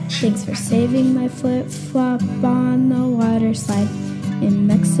fat. Thanks for saving my flip-flop on the water slide in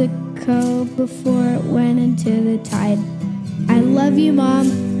Mexico before it went into the tide. I love you,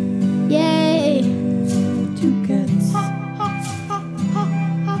 Mom. Yay! 2 cats.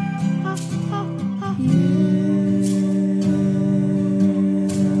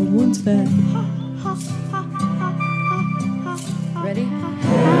 Yeah, one's fat. Ready?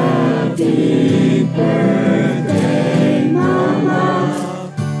 Happy birthday,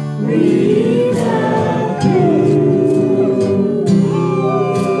 Mama. We love you.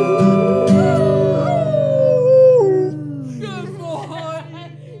 Good boy.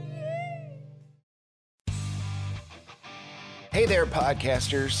 Hey there,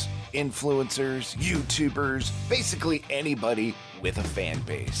 podcasters, influencers, YouTubers, basically anybody with a fan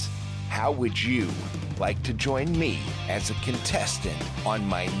base. How would you like to join me as a contestant on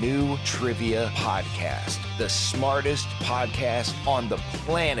my new trivia podcast, the smartest podcast on the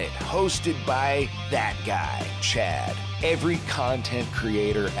planet, hosted by that guy, Chad? Every content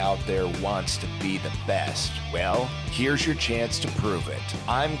creator out there wants to be the best. Well, here's your chance to prove it.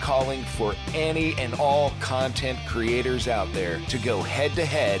 I'm calling for any and all content creators out there to go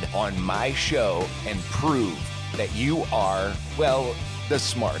head-to-head on my show and prove that you are, well, the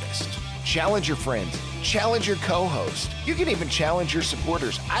smartest. Challenge your friends. Challenge your co-host. You can even challenge your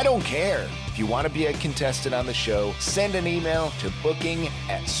supporters. I don't care. If you want to be a contestant on the show, send an email to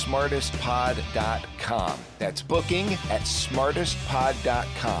booking@smartestpod.com. That's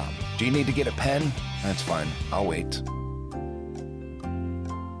booking@smartestpod.com. Do you need to get a pen? That's fine. I'll wait.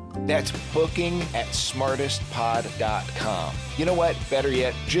 That's booking@smartestpod.com. You know what? Better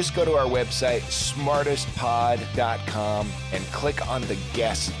yet, just go to our website, smartestpod.com, and click on the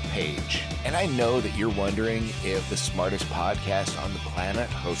guest page. And I know that you're wondering if the smartest podcast on the planet,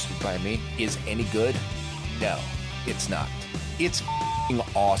 hosted by me, is any good. No, it's not. It's f***ing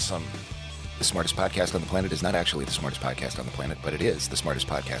awesome. The smartest podcast on the planet is not actually the smartest podcast on the planet, but it is the smartest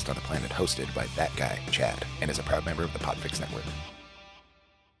podcast on the planet, hosted by that guy, Chad, and is a proud member of the Podfix Network.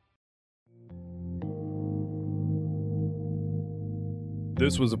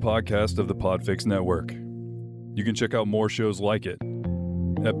 This was a podcast of the Podfix Network. You can check out more shows like it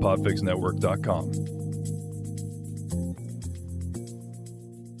at podfixnetwork.com.